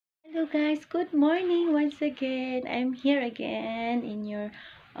Hello guys, good morning once again. I'm here again in your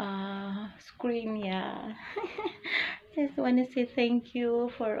screen. Yeah. Just want to say thank you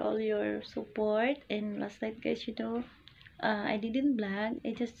for all your support. And last night guys, I didn't vlog.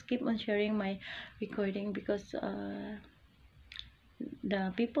 I just keep on sharing my recording because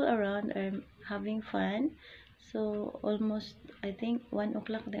the people around are having fun. So almost I think 1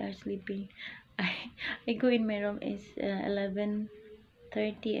 o'clock they are sleeping. I I go in my room is 11:30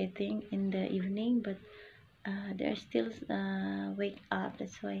 I think in the evening, but they're still wake up.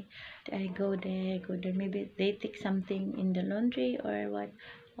 That's why I go there. Maybe they take something in the laundry or what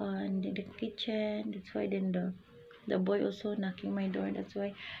on the kitchen. That's why then the boy also knocking my door. That's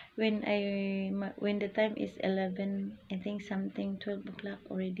why when the time is 11, I think something 12 o'clock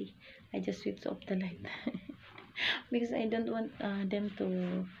already, I just switch off the light because I don't want them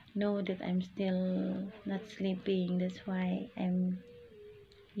to know that I'm still not sleeping. That's why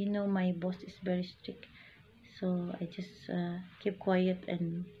my boss is very strict, so I just keep quiet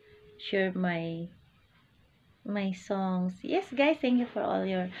and share my songs. Yes guys, thank you for all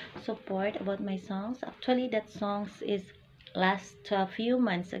your support about my songs. Actually that songs is last a few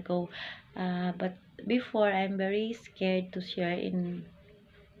months ago, but before I'm very scared to share in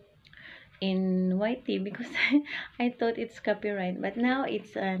YT because I thought it's copyright, but now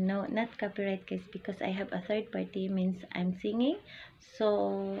it's no, not copyright case, because I have a third party, means I'm singing,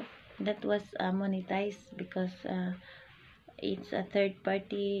 so that was monetized because it's a third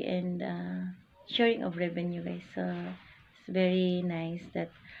party and sharing of revenue guys. So it's very nice that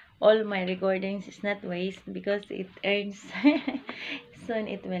all my recordings is not waste because it earns. Soon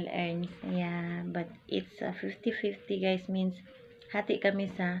it will earn. Yeah, but it's a 50-50 guys, means hati kami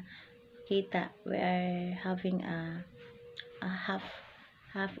sa kita. We are having a half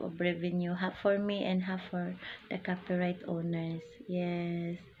of revenue, half for me and half for the copyright owners.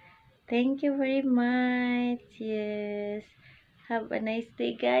 Yes, thank you very much. Yes, have a nice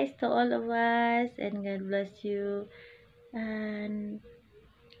day guys to all of us, and God bless you. And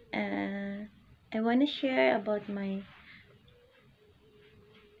I want to share about my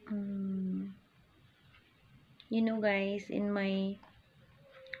um, guys, in my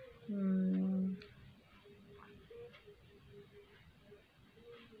um,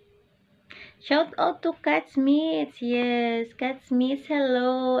 shout out to Cat Smith. Yes, Cat Smith,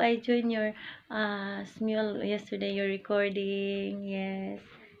 hello. I joined your Smule yesterday, your recording. Yes.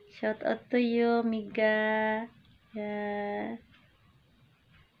 Shout out to you, Miga. Yeah.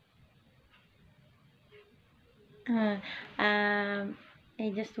 Uh, I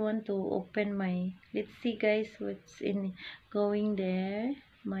just want to open my, let's see guys what's in going there.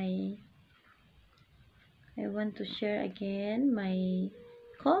 I want to share again my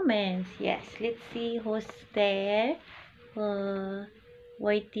comments. Yes, let's see who's there.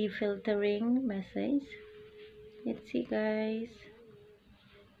 YT filtering message. Let's see guys.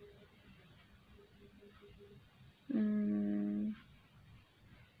 Mm.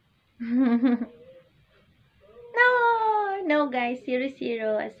 No guys,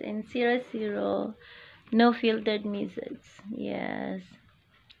 00 as in 00. No filtered messages. Yes.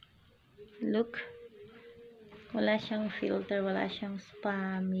 Look. Wala siyang filter, wala siyang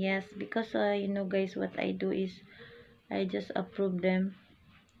spam. Yes, because guys, what I do is I just approve them.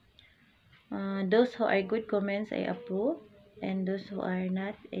 Those who are good comments I approve, and those who are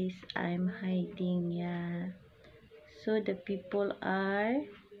not is I'm hiding. Yeah, so the people are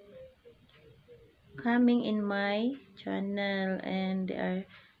coming in my channel and they are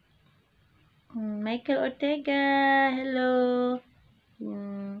Michael Ortega, hello.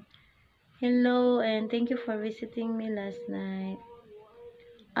 Hello, and thank you for visiting me last night.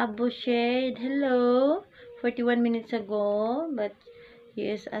 Abu Shade, hello. 41 minutes ago, but he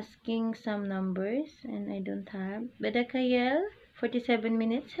is asking some numbers and I don't have. Badakayel, 47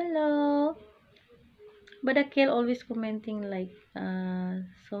 minutes, hello. Badakayel always commenting like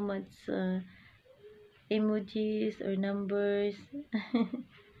so much emojis or numbers.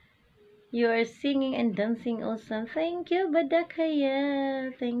 You are singing and dancing awesome. Thank you,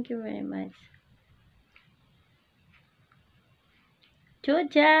 Badakayel. Thank you very much.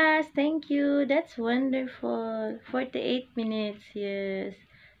 Jojas, thank you. That's wonderful. 48 minutes, yes.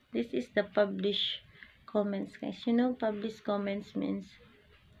 This is the published comments, guys. Published comments means,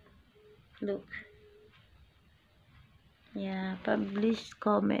 look. Yeah, published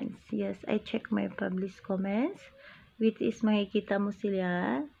comments. Yes, I check my published comments, which is makikita mo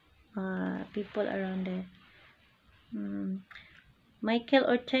sila, people around there. Michael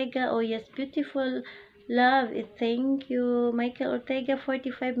Ortega, oh yes, beautiful love. Thank you. Michael Ortega,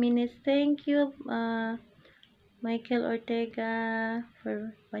 45 minutes. Thank you. Michael Ortega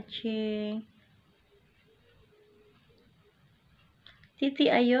for watching. Titi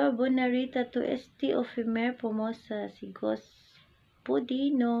Ayo, Bonarita to ST Ofimer Pomosa, Sigos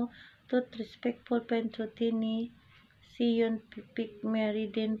Pudino, Tot Respectful Pentrotini, Siyon Pipik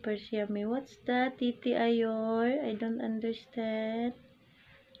Meridin Persiami. What's that, Titi Ayor? I don't understand.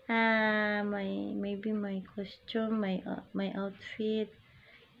 Maybe my costume, my outfit.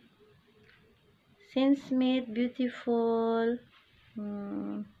 Sin Smith, beautiful.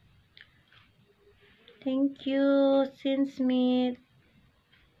 Thank you, Sin Smith.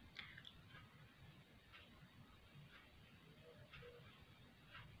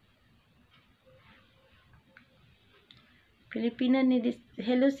 Filipina ni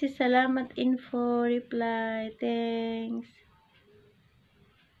hello si Salamat Info reply. Thanks.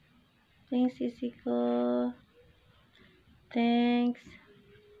 Thanks sisi ko. Thanks.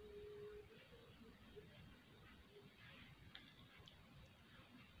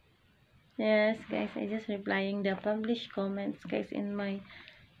 Yes, guys, I just replying the published comments, guys, in my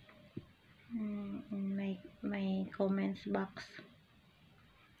comments box.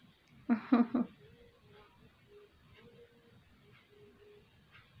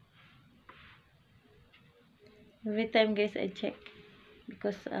 Every time, guys, I check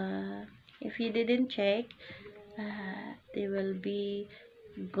because if you didn't check, they will be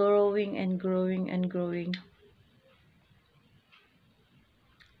growing and growing and growing.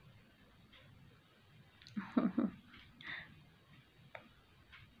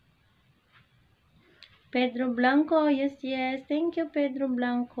 Pedro Blanco, yes, yes. Thank you, Pedro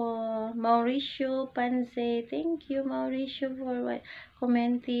Blanco. Mauricio Panse, thank you, Mauricio, for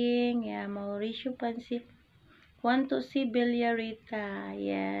commenting. Yeah, Mauricio Panse. Want to see Villarita.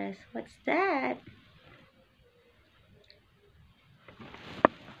 Yes, what's that?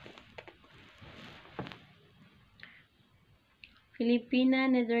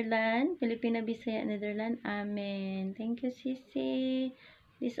 Filipina, Netherlands. Filipina, Bisaya, Netherlands. Amen. Thank you, Sisi.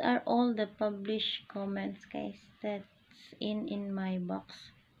 These are all the published comments, guys. That's in my box.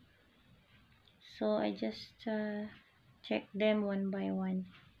 So I just check them one by one.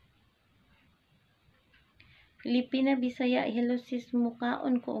 Filipina, Bisaya, hello sis,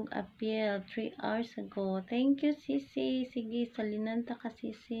 mukaon ko og appeal 3 hours ago. Thank you, Sisi. Sige, salinanta ka,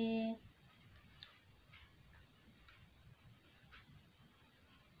 Sisi.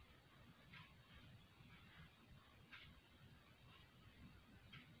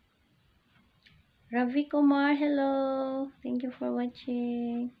 Ravi Kumar, hello. Thank you for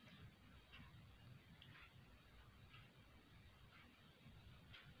watching.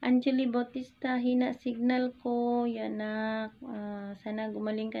 Angeli Bautista, hina signal ko. Yanak. Sana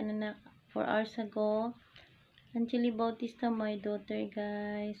gumaling ka na 4 hours ago. Angeli Bautista, my daughter,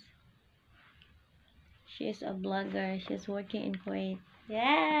 guys. She is a blogger. She's working in Kuwait.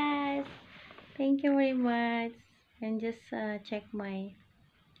 Yes. Thank you very much. And just check my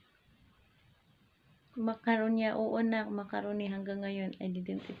macaroni. Oo na, macaroni hanggang ngayon. I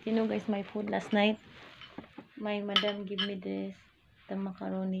didn't eat. You know, guys, my food last night. My madam give me the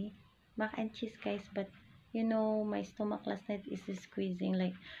macaroni. Mac and cheese, guys. But, you know, my stomach last night is squeezing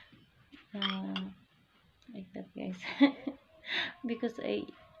like that, guys. Because I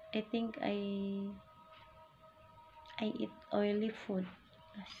think I eat oily food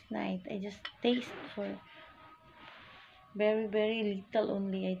last night. I just taste for very little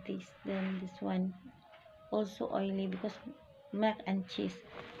only. I taste then this one also oily because mac and cheese,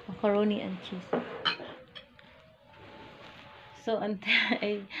 macaroni and cheese. So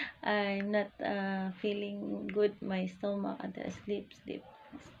until I'm not feeling good, my stomach until I sleep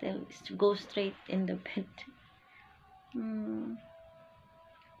still go straight in the bed.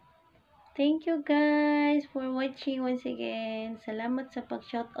 Thank you, guys, for watching once again. Salamat sa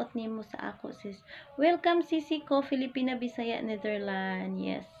pag-shoutout nimo sa ako, sis. Welcome, Sisi ko, Filipina, Bisaya, Netherlands.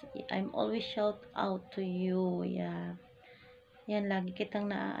 Yes, I'm always shout out to you. Yeah. Yan, lagi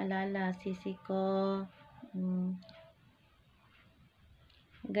kitang naaalala, Sisi ko.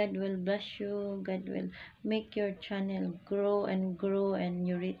 God will bless you. God will make your channel grow and grow and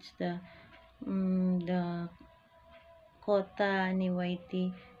you reach the quota ni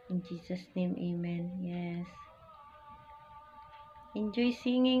YT. In Jesus' name, amen. Yes. Enjoy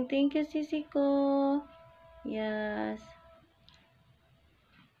singing. Thank you, Sisi ko. Yes.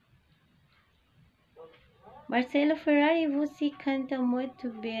 Marcelo Ferrari, você canta muito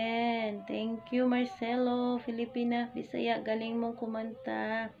bem. Thank you, Marcelo. Filipina, Bisaya, galing mong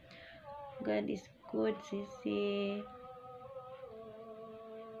kumanta. God is good, Sisi.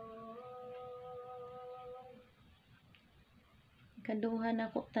 Kaduha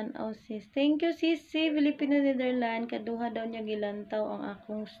na ko tan-aw sis. Thank you sisi. Filipino Netherlands. Kaduha daw niya gilantaw ang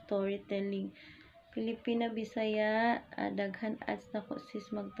akong storytelling. Pilipina Bisaya. Daghan ads na ko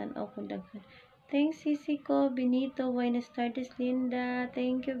sis magtan-aw kung daghan. Thanks sisi ko. Benito. Buenas tardes Linda.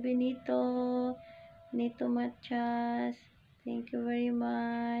 Thank you Benito. Benito Machas. Thank you very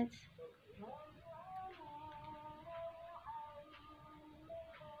much.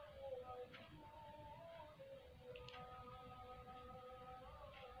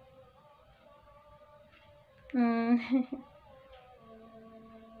 Mm.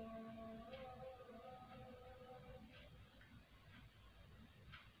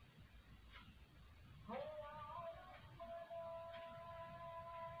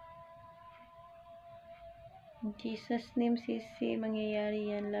 In Jesus name sisi,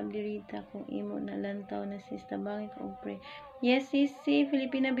 mangyayari yan. Lovely Rita, kung imo na lantaw na sis, tabangin ko og pray. Yes sisi,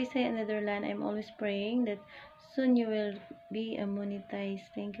 Filipina Bisaya Netherlands, I'm always praying that soon you will be monetized.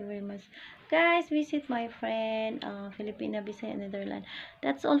 Thank you very much. Guys, visit my friend, Filipina Bisaya Netherlands.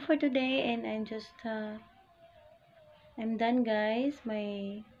 That's all for today, and I'm done guys,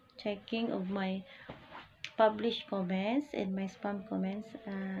 my checking of my published comments and my spam comments.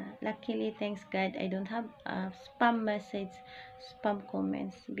 Luckily, thanks God, I don't have spam message, spam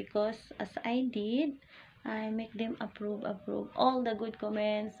comments, because as I did, I make them approve all the good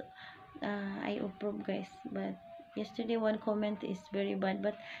comments. I approve guys, but yesterday one comment is very bad.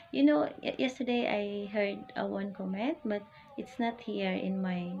 But you know, yesterday I heard one comment, but it's not here in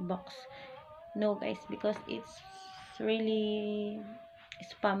my box. No guys, because it's really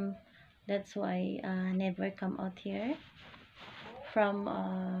spam. That's why never come out here from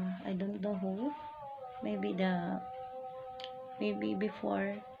I don't know who. Maybe maybe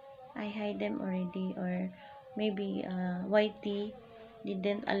before I hide them already, or maybe YT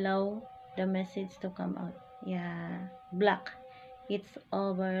didn't allow the message to come out. Yeah, black. It's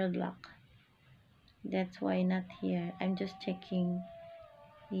over black. That's why not here. I'm just checking.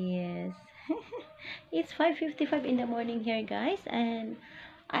 Yes. It's 5:55 in the morning here, guys, and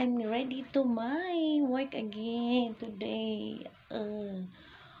I'm ready to my work again today. I'm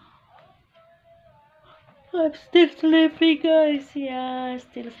still sleepy, guys. Yeah,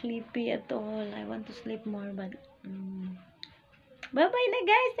 still sleepy at all. I want to sleep more, but bye-bye na,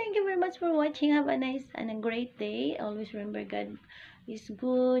 guys. Thank you very much for watching. Have a nice and a great day. Always remember, God is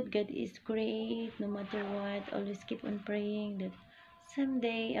good. God is great. No matter what, always keep on praying that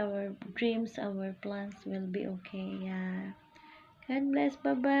someday our dreams, our plans will be okay. Yeah. God bless.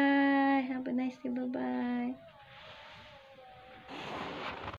 Bye-bye. Have a nice day. Bye-bye.